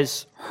live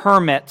as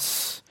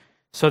hermits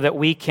so that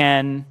we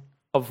can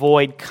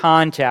avoid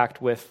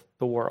contact with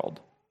the world.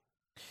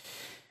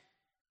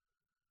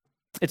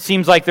 It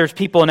seems like there's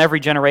people in every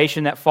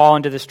generation that fall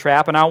into this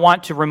trap, and I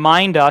want to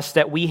remind us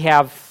that we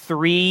have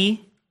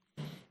three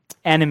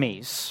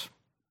enemies.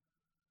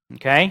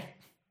 Okay?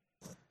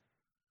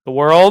 The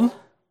world,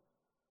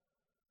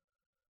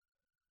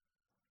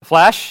 the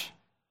flesh,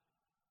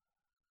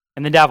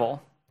 and the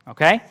devil.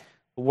 Okay?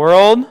 The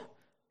world,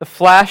 the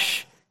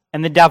flesh,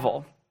 and the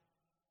devil.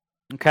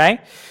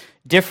 Okay?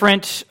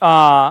 Different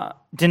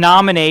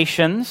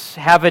denominations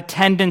have a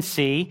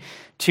tendency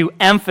to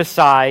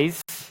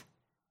emphasize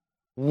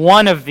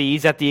one of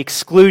these at the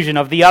exclusion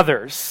of the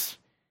others.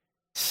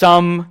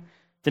 Some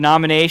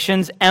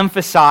denominations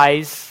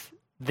emphasize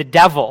the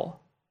devil,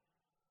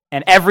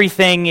 and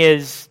everything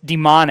is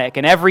demonic,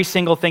 and every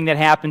single thing that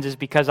happens is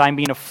because I'm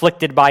being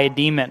afflicted by a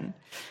demon.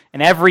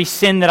 And every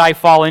sin that I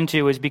fall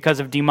into is because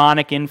of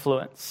demonic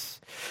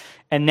influence.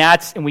 And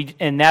that's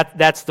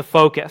the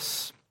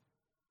focus.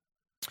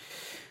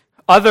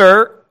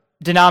 Other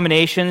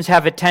denominations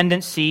have a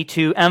tendency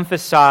to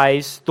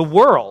emphasize the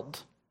world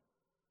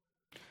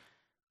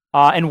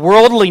and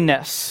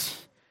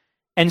worldliness.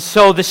 And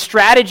so the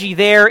strategy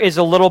there is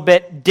a little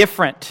bit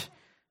different.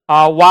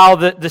 While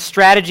the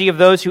strategy of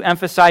those who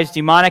emphasize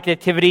demonic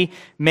activity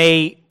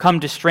may come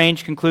to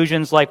strange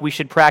conclusions like we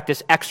should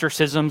practice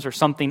exorcisms or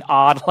something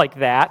odd like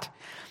that,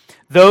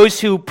 those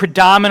who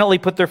predominantly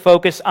put their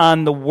focus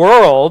on the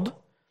world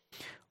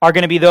are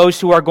going to be those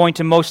who are going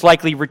to most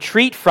likely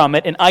retreat from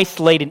it and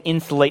isolate and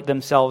insulate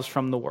themselves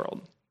from the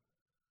world.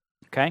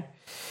 Okay?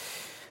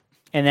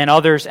 And then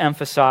others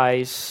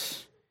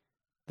emphasize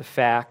the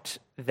fact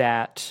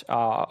that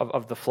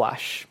of the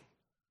flesh.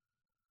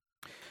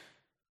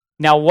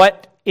 Now,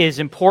 what is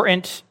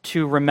important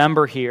to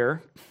remember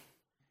here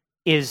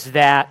is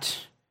that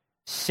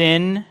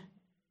sin,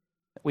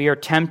 we are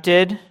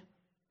tempted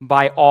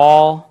by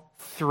all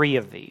three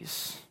of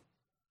these.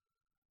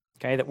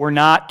 Okay, that we're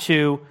not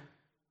to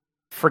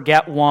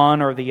forget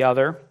one or the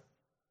other.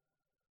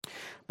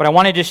 But I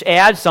want to just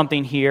add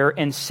something here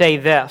and say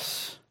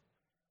this.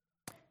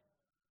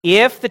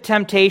 If the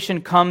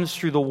temptation comes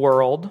through the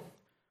world,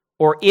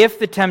 or if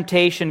the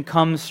temptation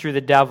comes through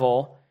the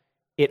devil,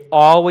 it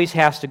always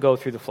has to go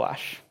through the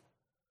flesh.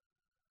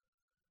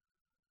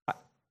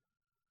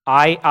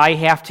 I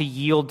have to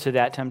yield to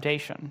that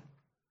temptation,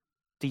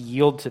 to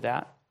yield to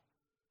that.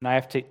 And I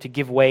have to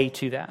give way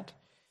to that.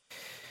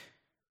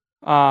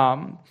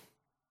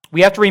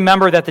 We have to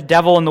remember that the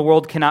devil and the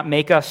world cannot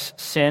make us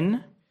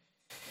sin.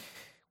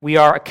 We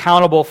are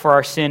accountable for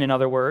our sin, in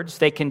other words.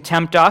 They can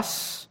tempt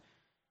us,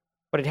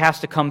 but it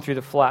has to come through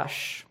the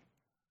flesh.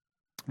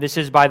 This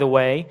is, by the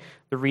way,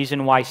 the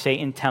reason why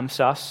Satan tempts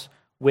us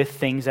with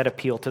things that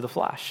appeal to the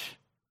flesh,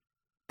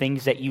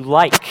 things that you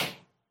like.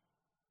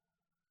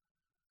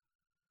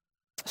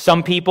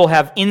 Some people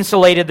have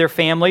insulated their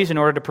families in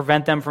order to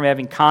prevent them from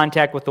having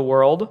contact with the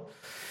world.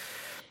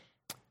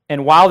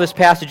 And while this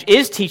passage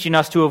is teaching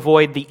us to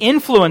avoid the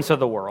influence of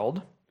the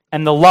world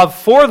and the love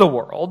for the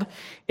world,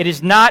 it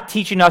is not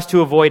teaching us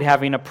to avoid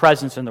having a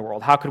presence in the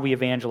world. How could we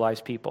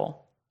evangelize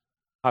people?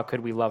 How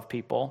could we love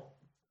people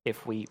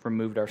if we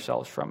removed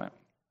ourselves from it?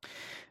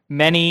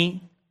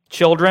 Many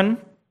children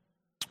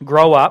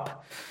grow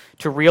up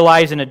to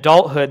realize in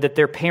adulthood that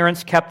their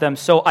parents kept them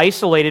so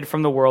isolated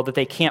from the world that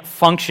they can't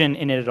function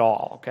in it at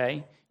all,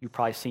 okay? You've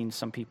probably seen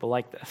some people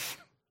like this.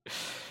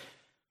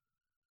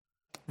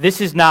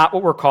 This is not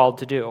what we're called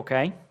to do,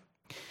 okay?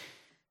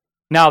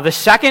 Now, the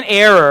second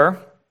error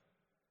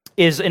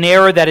is an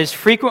error that is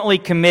frequently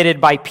committed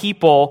by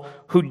people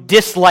who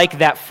dislike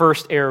that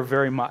first error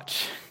very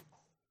much.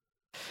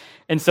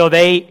 And so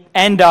they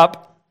end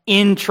up,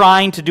 in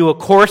trying to do a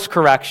course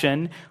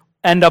correction,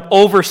 end up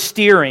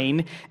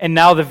oversteering, and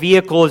now the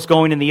vehicle is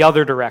going in the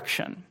other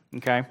direction,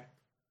 okay?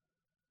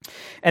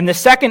 And the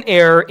second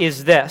error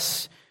is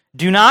this: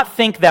 do not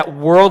think that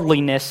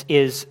worldliness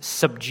is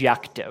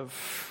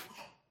subjective.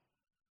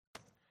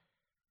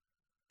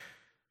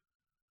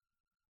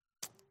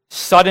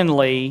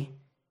 Suddenly,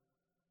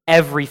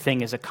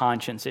 everything is a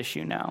conscience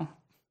issue now,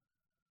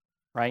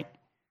 right?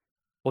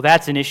 Well,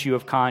 that's an issue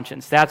of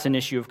conscience. That's an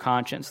issue of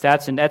conscience.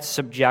 That's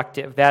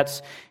subjective.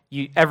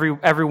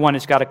 Everyone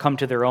has got to come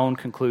to their own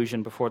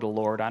conclusion before the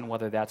Lord on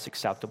whether that's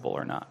acceptable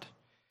or not.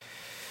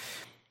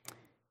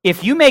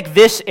 If you make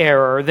this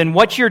error, then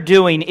what you're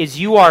doing is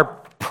you are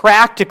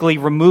practically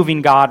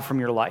removing God from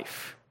your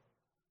life.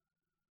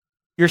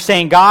 You're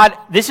saying, God,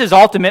 this is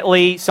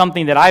ultimately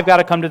something that I've got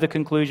to come to the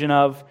conclusion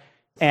of,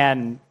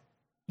 and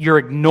you're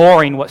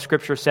ignoring what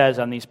Scripture says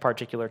on these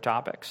particular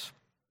topics.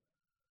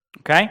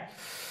 Okay?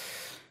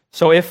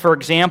 So if, for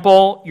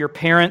example, your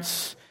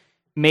parents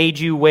made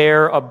you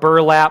wear a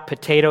burlap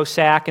potato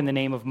sack in the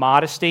name of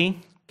modesty,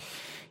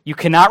 you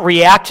cannot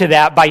react to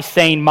that by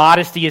saying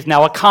modesty is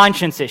now a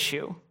conscience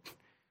issue.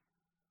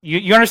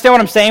 You understand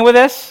what I'm saying with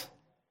this?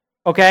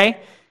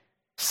 Okay?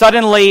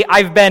 Suddenly,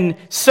 I've been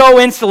so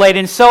insulated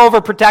and so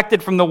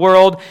overprotected from the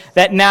world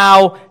that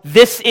now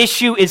this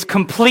issue is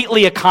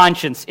completely a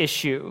conscience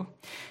issue.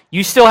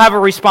 You still have a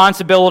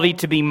responsibility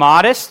to be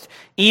modest,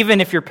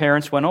 even if your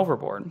parents went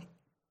overboard.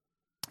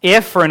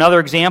 If, for another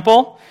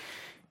example,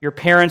 your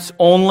parents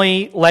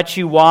only let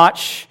you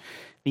watch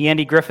the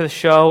Andy Griffith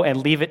Show and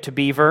Leave It to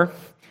Beaver,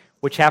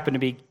 which happen to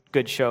be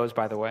good shows,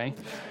 by the way,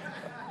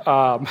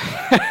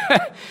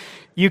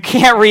 you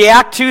can't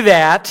react to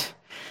that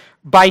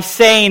by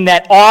saying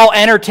that all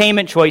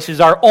entertainment choices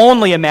are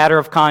only a matter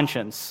of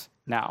conscience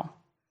now.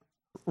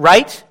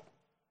 Right?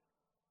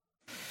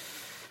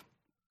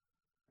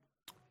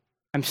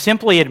 I'm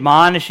simply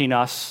admonishing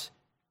us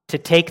to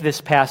take this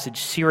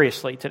passage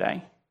seriously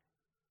today.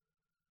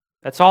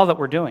 That's all that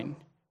we're doing.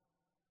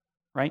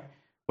 Right?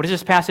 What does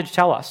this passage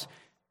tell us?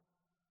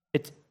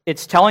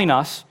 It's telling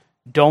us,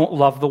 don't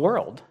love the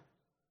world.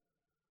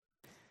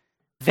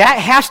 That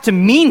has to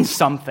mean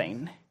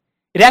something.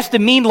 It has to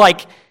mean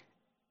like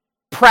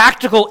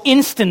practical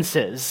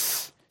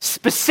instances,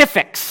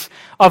 specifics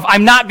of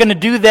I'm not going to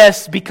do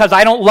this because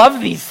I don't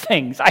love these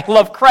things. I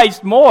love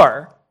Christ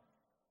more.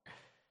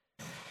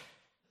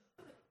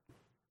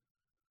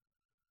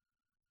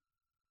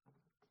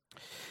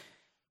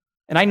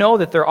 And I know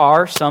that there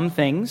are some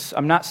things.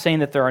 I'm not saying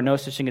that there are no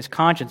such thing as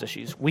conscience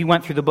issues. We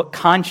went through the book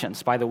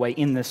Conscience, by the way,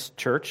 in this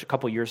church a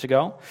couple years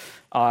ago.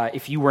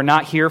 If you were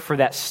not here for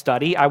that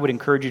study, I would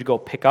encourage you to go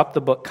pick up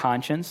the book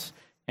Conscience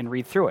and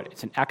read through it.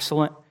 It's an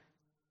excellent,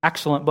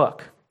 excellent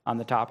book on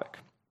the topic.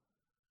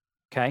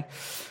 Okay?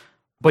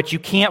 But you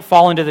can't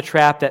fall into the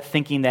trap that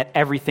thinking that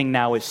everything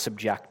now is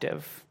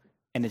subjective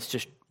and it's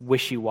just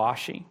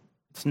wishy-washy.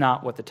 It's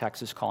not what the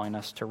text is calling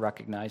us to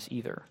recognize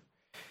either.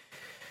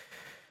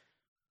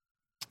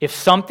 If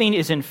something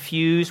is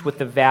infused with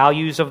the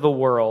values of the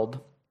world,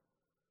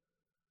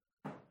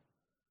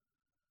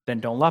 then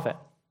don't love it.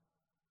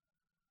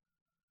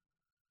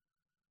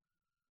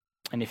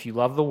 And if you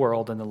love the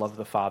world, then the love of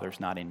the Father is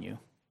not in you.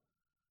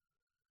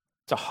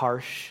 It's a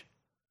harsh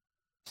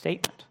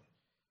statement.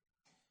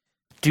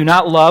 Do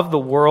not love the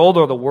world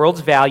or the world's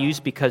values,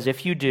 because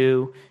if you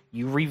do,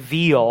 you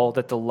reveal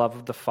that the love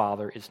of the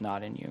Father is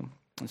not in you.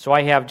 And so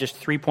I have just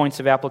 3 points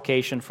of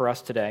application for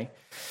us today.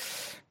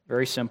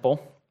 Very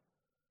simple.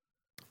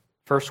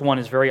 First one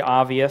is very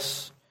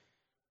obvious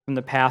from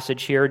the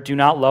passage here. Do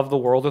not love the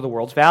world or the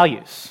world's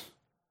values.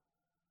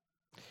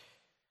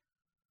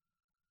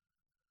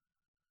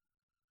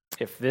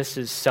 If this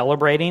is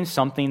celebrating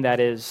something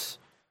that is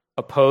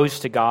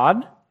opposed to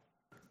God,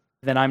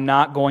 then I'm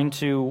not going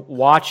to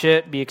watch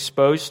it, be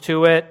exposed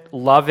to it,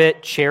 love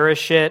it,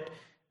 cherish it,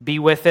 be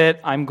with it.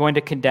 I'm going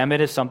to condemn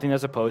it as something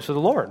that's opposed to the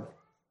Lord.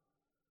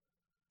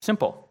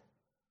 Simple.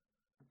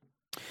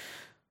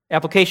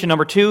 Application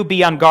number 2,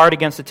 be on guard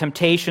against the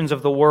temptations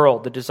of the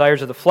world, the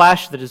desires of the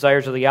flesh, the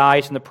desires of the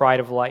eyes, and the pride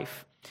of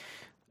life.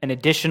 An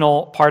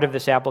additional part of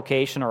this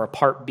application, or a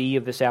part B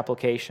of this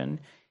application,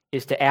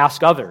 is to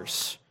ask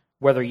others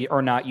whether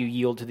or not you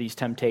yield to these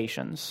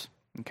temptations.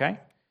 Okay?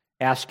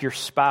 Ask your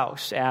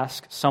spouse,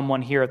 ask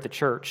someone here at the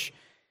church,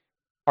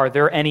 are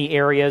there any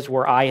areas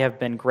where I have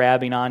been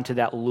grabbing onto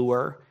that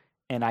lure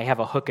and I have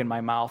a hook in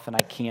my mouth and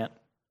I can't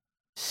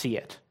see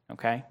it?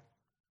 Okay?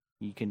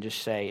 You can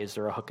just say, is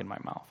there a hook in my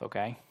mouth,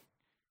 okay?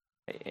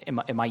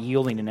 Am I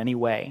yielding in any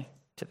way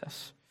to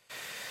this?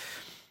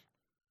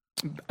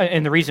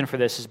 And the reason for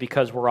this is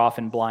because we're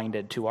often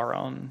blinded to our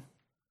own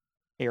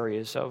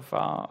areas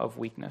of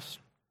weakness.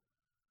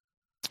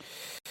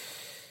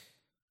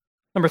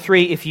 Number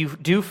 3, if you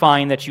do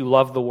find that you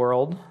love the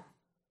world,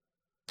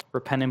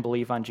 repent and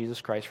believe on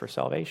Jesus Christ for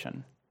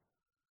salvation.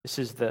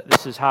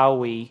 This is how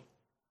we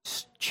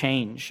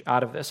change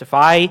out of this. If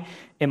I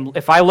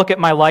look at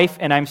my life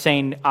and I'm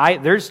saying I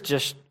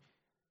just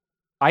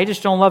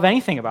don't love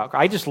anything about God.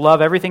 I just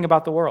love everything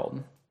about the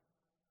world.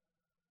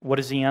 What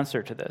is the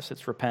answer to this?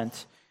 It's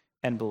repent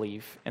and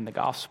believe in the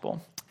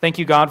gospel. Thank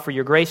you, God, for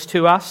your grace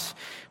to us.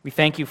 We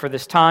thank you for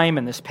this time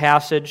and this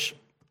passage.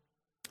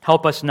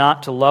 Help us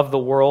not to love the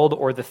world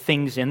or the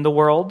things in the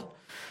world.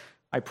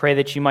 I pray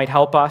that you might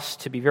help us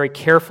to be very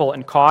careful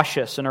and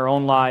cautious in our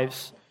own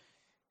lives,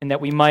 and that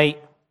we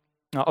might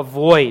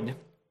avoid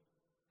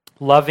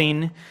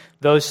loving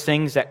those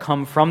things that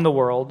come from the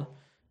world,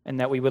 and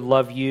that we would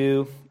love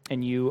you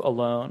and you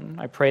alone.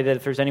 I pray that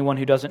if there's anyone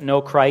who doesn't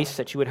know Christ,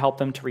 that you would help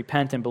them to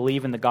repent and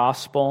believe in the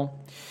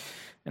gospel.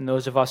 And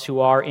those of us who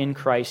are in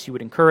Christ, you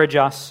would encourage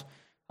us,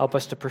 help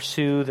us to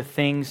pursue the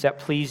things that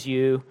please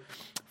you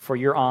for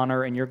your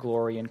honor and your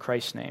glory. In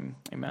Christ's name,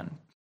 amen.